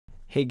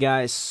Hey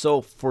guys, so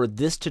for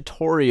this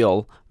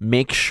tutorial,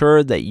 make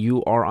sure that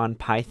you are on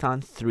Python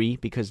 3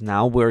 because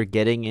now we're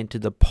getting into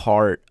the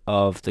part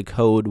of the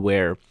code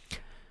where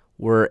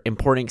we're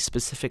importing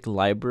specific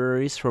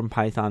libraries from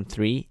Python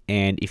 3,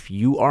 and if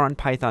you are on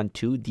Python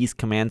 2, these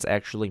commands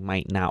actually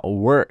might not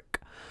work.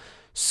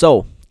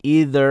 So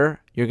either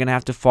you're going to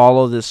have to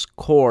follow this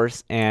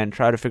course and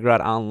try to figure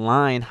out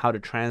online how to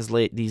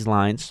translate these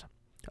lines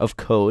of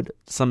code,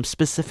 some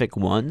specific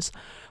ones,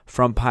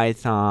 from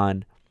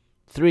Python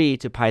 3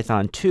 to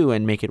Python 2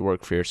 and make it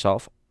work for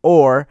yourself,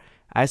 or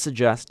I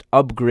suggest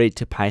upgrade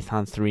to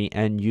Python 3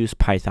 and use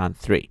Python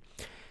 3.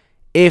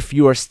 If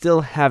you are still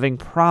having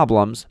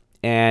problems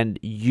and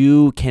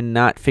you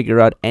cannot figure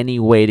out any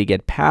way to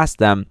get past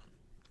them,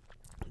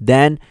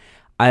 then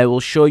I will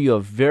show you a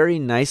very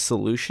nice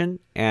solution,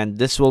 and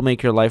this will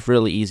make your life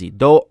really easy.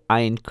 Though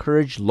I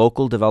encourage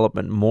local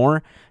development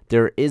more,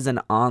 there is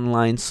an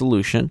online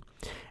solution,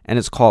 and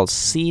it's called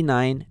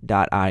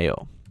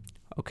c9.io.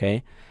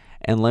 Okay?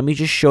 And let me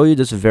just show you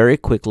this very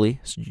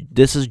quickly.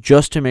 This is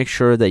just to make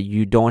sure that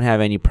you don't have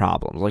any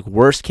problems. Like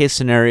worst case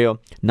scenario,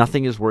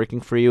 nothing is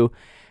working for you.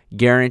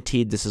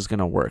 Guaranteed this is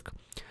going to work.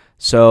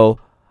 So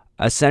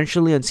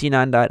essentially on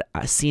c9.io,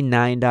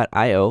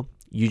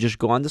 you just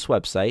go on this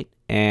website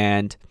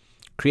and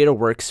create a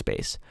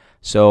workspace.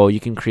 So you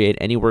can create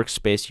any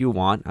workspace you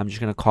want. I'm just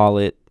going to call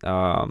it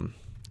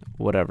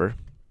whatever.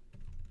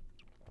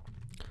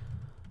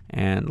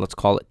 And let's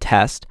call it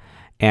test.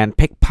 And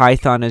pick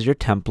Python as your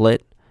template.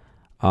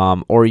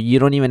 Or you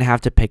don't even have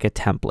to pick a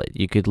template.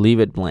 You could leave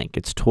it blank.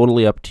 It's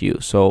totally up to you.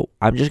 So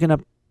I'm just going to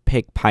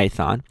pick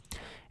Python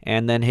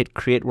and then hit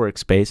create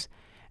workspace.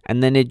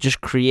 And then it just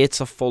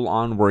creates a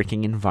full-on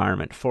working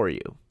environment for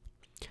you.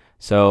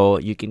 So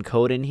you can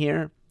code in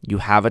here. You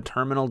have a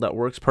terminal that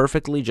works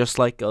perfectly, just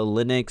like a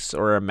Linux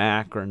or a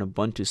Mac or an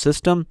Ubuntu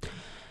system.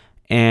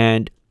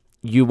 And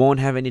you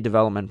won't have any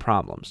development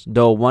problems.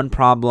 Though one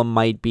problem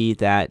might be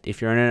that if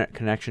your internet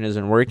connection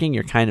isn't working,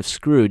 you're kind of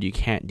screwed. You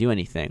can't do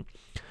anything.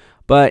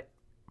 But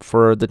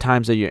for the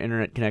times that your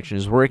internet connection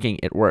is working,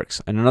 it works.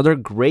 And another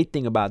great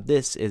thing about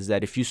this is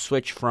that if you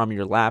switch from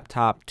your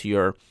laptop to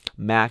your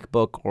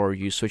MacBook, or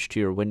you switch to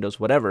your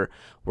Windows, whatever,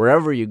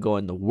 wherever you go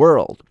in the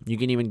world, you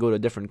can even go to a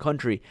different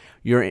country,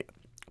 your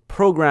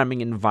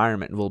programming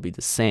environment will be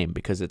the same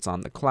because it's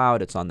on the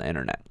cloud, it's on the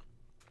internet.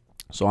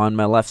 So on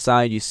my left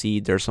side, you see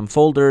there's some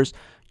folders.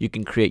 You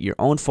can create your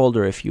own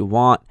folder if you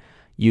want.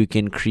 You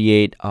can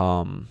create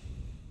a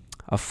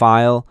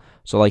file.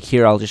 So like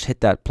here, I'll just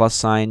hit that plus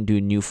sign,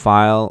 do new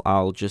file.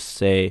 I'll just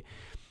say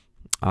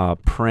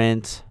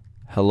print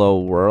hello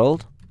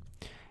world.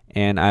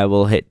 And I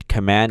will hit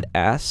Command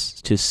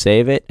S to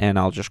save it. And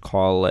I'll just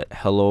call it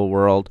hello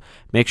world.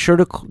 Make sure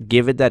to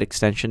give it that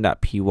extension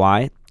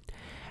 .py.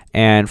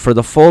 And for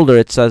the folder,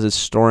 it says it's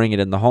storing it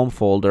in the home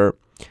folder.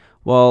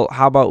 Well,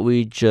 how about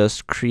we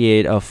just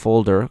create a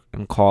folder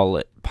and call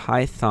it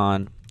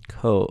Python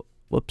code.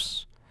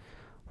 Whoops.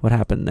 What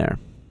happened there?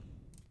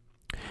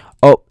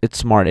 Oh, it's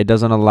smart. It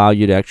doesn't allow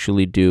you to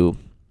actually do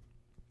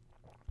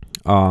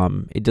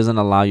it doesn't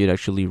allow you to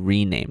actually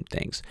rename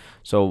things.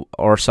 So,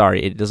 or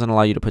sorry, it doesn't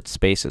allow you to put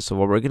spaces. So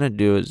what we're going to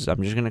do is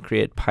I'm just going to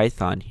create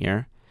Python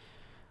here.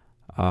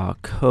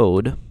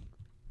 Code.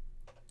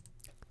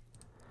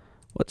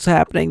 What's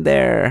happening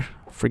there?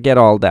 Forget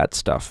all that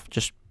stuff.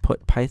 Just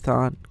put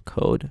Python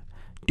code.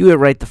 Do it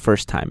right the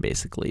first time,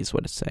 basically, is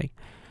what it's saying.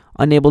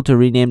 Unable to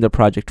rename the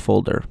project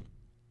folder.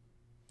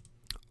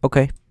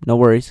 Okay, no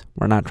worries.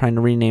 We're not trying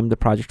to rename the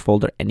project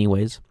folder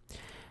anyways.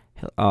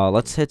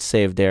 Let's hit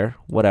save there.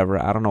 Whatever.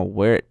 I don't know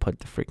where it put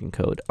the freaking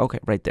code. Okay,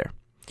 right there.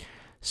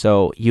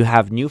 So you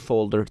have new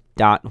folder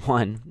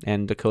 .1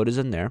 and the code is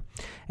in there.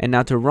 And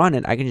now to run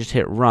it, I can just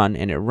hit run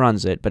and it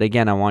runs it. But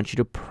again, I want you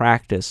to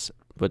practice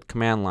with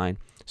command line.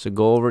 So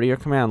go over to your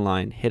command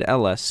line, hit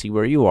ls, see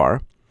where you are.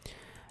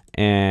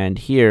 And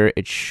here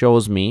it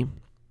shows me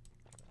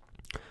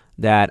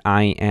that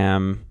I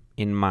am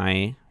in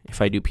my,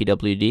 if I do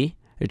pwd,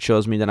 it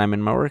shows me that I'm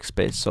in my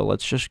workspace. So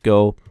let's just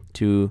go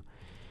to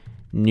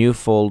new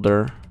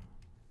folder,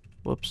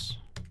 whoops,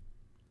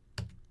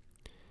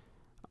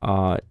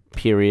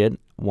 period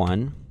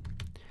 1,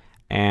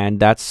 and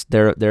that's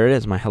there it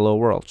is, my hello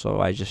world. So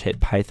I just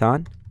hit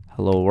Python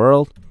hello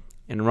world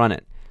and run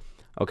it.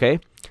 Okay,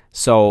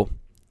 so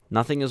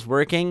nothing is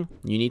working,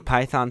 you need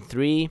Python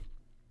 3,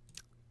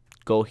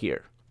 go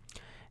here.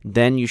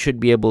 Then you should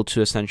be able to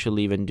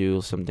essentially even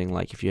do something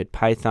like if you hit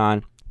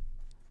Python.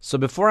 So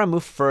before I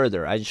move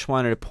further, I just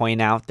wanted to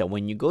point out that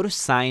when you go to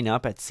sign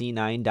up at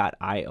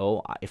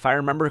c9.io, if I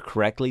remember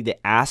correctly, they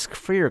ask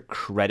for your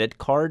credit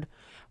card,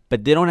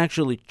 but they don't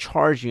actually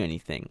charge you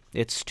anything.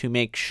 It's to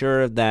make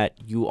sure that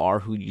you are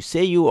who you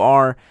say you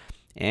are,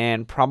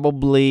 and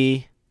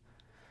probably,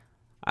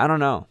 I don't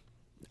know.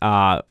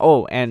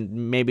 Oh, and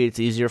maybe it's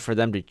easier for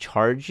them to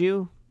charge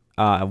you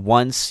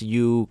once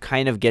you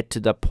kind of get to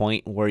the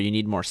point where you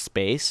need more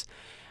space.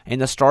 In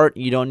the start,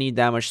 you don't need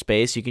that much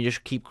space. You can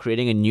just keep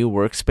creating a new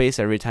workspace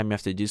every time you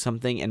have to do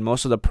something, and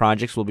most of the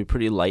projects will be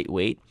pretty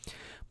lightweight.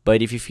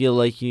 But if you feel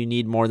like you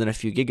need more than a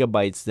few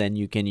gigabytes, then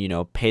you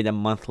can, pay them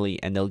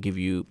monthly and they'll give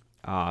you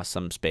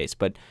some space.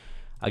 But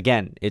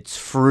again, it's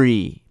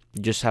free.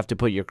 You just have to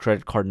put your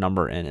credit card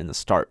number in the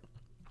start.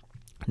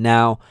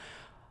 Now,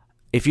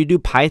 if you do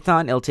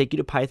Python, it'll take you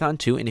to Python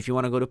 2. And if you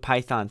want to go to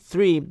Python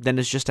 3, then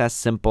it's just as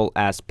simple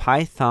as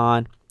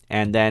Python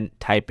and then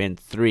type in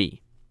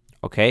 3.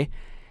 Okay?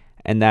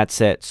 And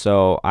that's it.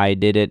 So I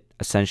did it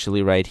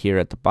essentially right here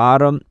at the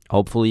bottom.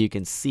 Hopefully you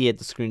can see it.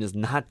 The screen is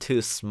not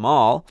too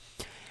small.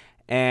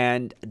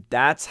 And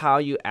that's how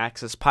you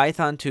access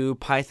Python 2,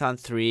 Python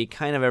 3,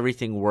 kind of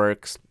everything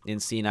works in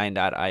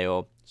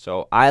C9.io.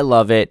 So I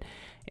love it,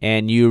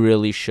 and you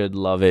really should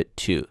love it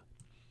too.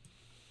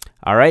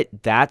 All right,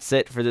 that's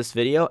it for this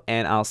video,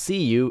 and I'll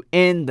see you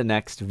in the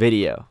next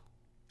video.